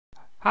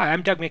Hi,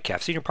 I'm Doug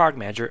Metcalf, Senior Product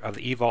Manager of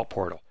the EVault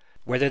portal.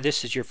 Whether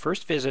this is your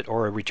first visit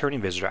or a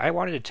returning visitor, I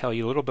wanted to tell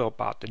you a little bit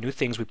about the new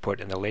things we put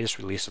in the latest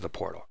release of the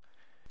portal.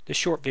 This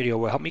short video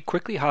will help me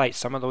quickly highlight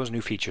some of those new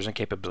features and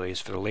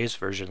capabilities for the latest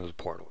version of the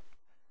portal.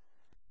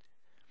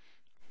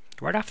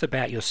 Right off the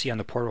bat, you'll see on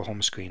the portal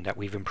home screen that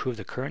we've improved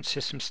the current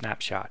system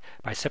snapshot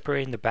by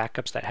separating the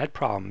backups that had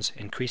problems,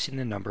 increasing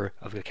the number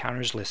of the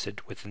counters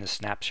listed within the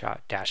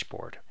snapshot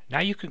dashboard. Now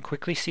you can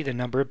quickly see the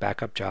number of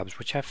backup jobs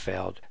which have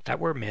failed, that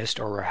were missed,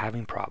 or were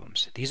having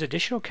problems. These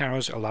additional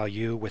counters allow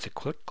you, with a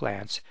quick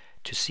glance,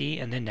 to see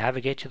and then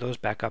navigate to those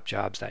backup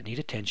jobs that need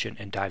attention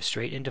and dive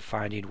straight into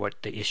finding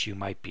what the issue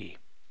might be.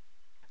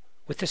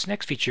 With this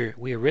next feature,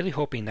 we are really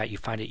hoping that you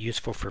find it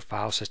useful for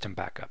file system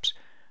backups.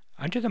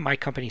 Under the My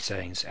Company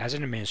settings, as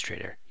an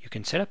administrator, you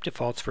can set up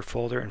defaults for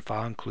folder and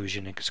file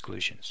inclusion and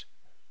exclusions.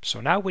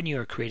 So now when you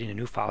are creating a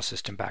new file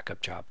system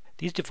backup job,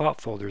 these default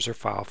folders or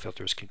file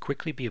filters can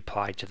quickly be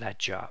applied to that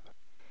job.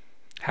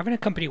 Having a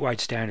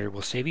company-wide standard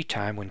will save you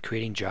time when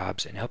creating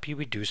jobs and help you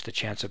reduce the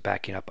chance of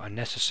backing up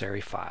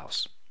unnecessary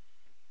files.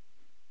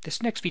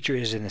 This next feature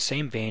is in the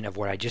same vein of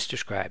what I just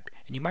described,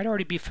 and you might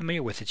already be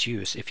familiar with its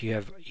use if you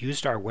have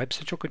used our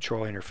Vcenter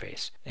control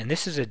interface. And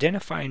this is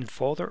identifying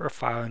folder or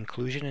file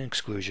inclusion and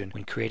exclusion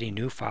when creating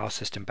new file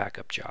system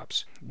backup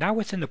jobs. Now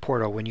within the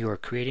portal, when you are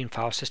creating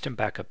file system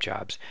backup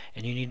jobs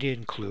and you need to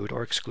include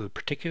or exclude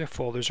particular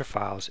folders or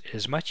files, it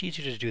is much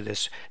easier to do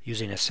this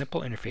using a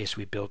simple interface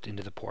we built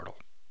into the portal.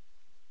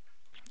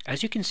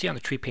 As you can see on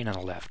the tree pane on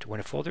the left, when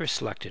a folder is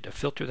selected, a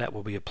filter that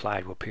will be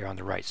applied will appear on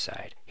the right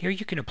side. Here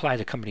you can apply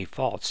the company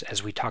defaults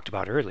as we talked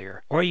about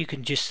earlier, or you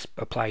can just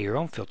apply your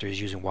own filters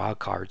using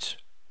wildcards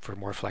for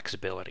more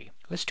flexibility.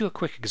 Let's do a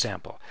quick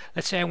example.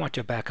 Let's say I want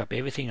to back up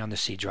everything on the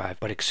C drive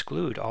but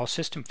exclude all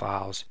system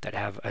files that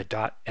have a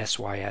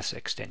 .sys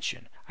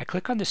extension. I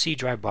click on the C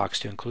drive box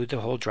to include the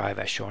whole drive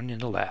as shown in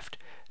the left.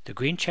 The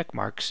green check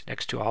marks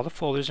next to all the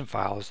folders and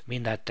files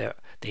mean that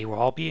they will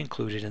all be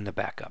included in the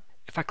backup.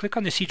 If I click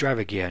on the C drive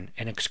again,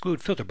 an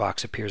exclude filter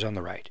box appears on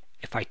the right.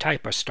 If I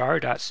type a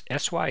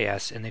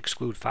star.sys in the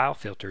exclude file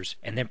filters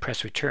and then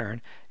press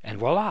return, and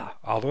voila,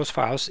 all those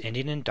files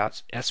ending in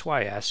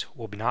 .sys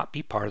will not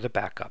be part of the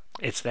backup.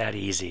 It's that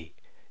easy.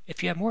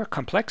 If you have more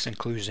complex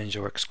inclusions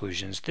or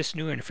exclusions, this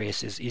new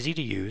interface is easy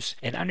to use,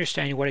 and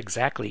understanding what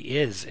exactly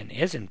is and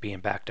isn't being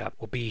backed up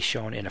will be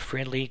shown in a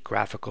friendly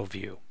graphical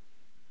view.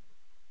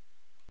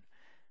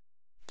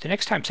 The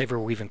next time saver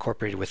we've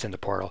incorporated within the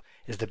portal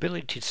is the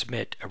ability to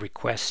submit a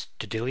request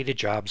to delete a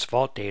job's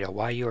vault data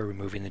while you are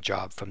removing the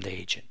job from the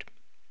agent.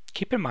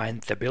 Keep in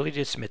mind the ability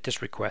to submit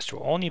this request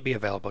will only be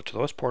available to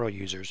those portal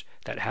users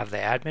that have the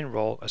admin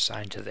role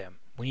assigned to them.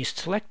 When you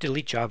select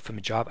Delete Job from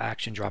a Job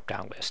Action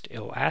drop-down list, it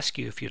will ask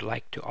you if you'd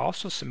like to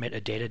also submit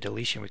a data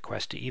deletion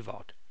request to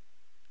EVault.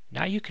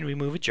 Now you can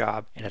remove a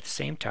job and at the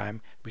same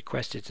time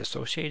request its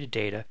associated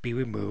data be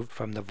removed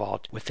from the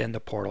vault within the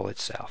portal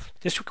itself.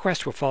 This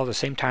request will follow the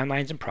same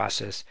timelines and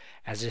process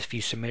as if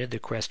you submitted the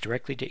request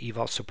directly to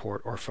EVault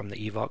support or from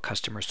the EVault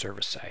customer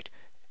service side.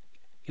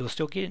 You will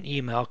still get an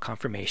email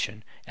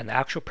confirmation, and the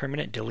actual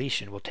permanent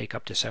deletion will take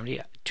up to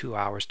 72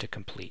 hours to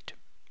complete.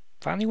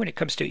 Finally, when it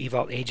comes to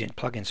EVault Agent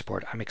plugin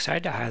support, I'm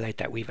excited to highlight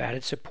that we've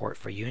added support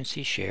for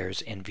UNC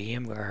shares and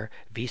Vmware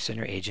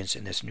Vcenter agents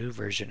in this new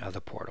version of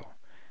the portal.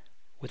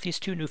 With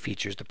these two new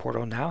features, the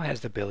portal now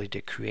has the ability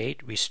to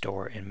create,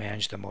 restore, and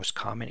manage the most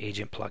common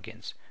agent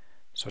plugins.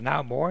 So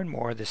now more and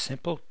more, this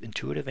simple,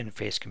 intuitive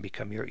interface can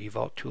become your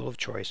EVault tool of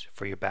choice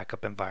for your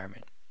backup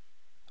environment.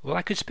 Well,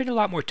 I could spend a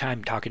lot more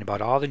time talking about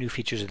all the new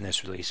features in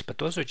this release, but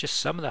those are just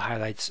some of the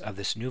highlights of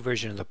this new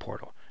version of the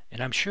portal.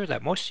 And I'm sure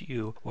that most of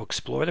you will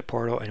explore the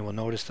portal and will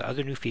notice the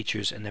other new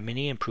features and the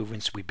many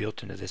improvements we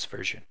built into this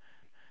version.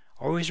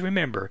 Always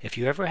remember, if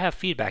you ever have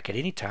feedback at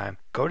any time,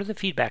 go to the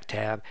feedback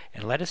tab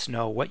and let us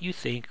know what you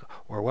think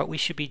or what we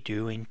should be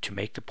doing to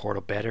make the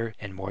portal better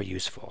and more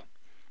useful.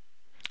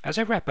 As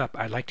I wrap up,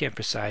 I'd like to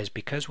emphasize,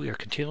 because we are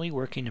continually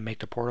working to make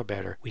the portal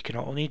better, we can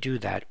only do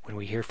that when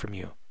we hear from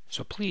you.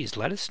 So please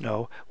let us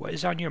know what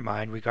is on your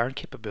mind regarding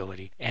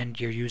capability and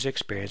your user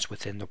experience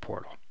within the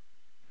portal.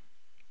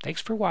 Thanks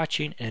for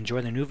watching and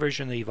enjoy the new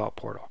version of the EVault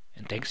portal.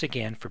 And thanks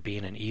again for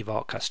being an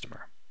EVault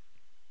customer.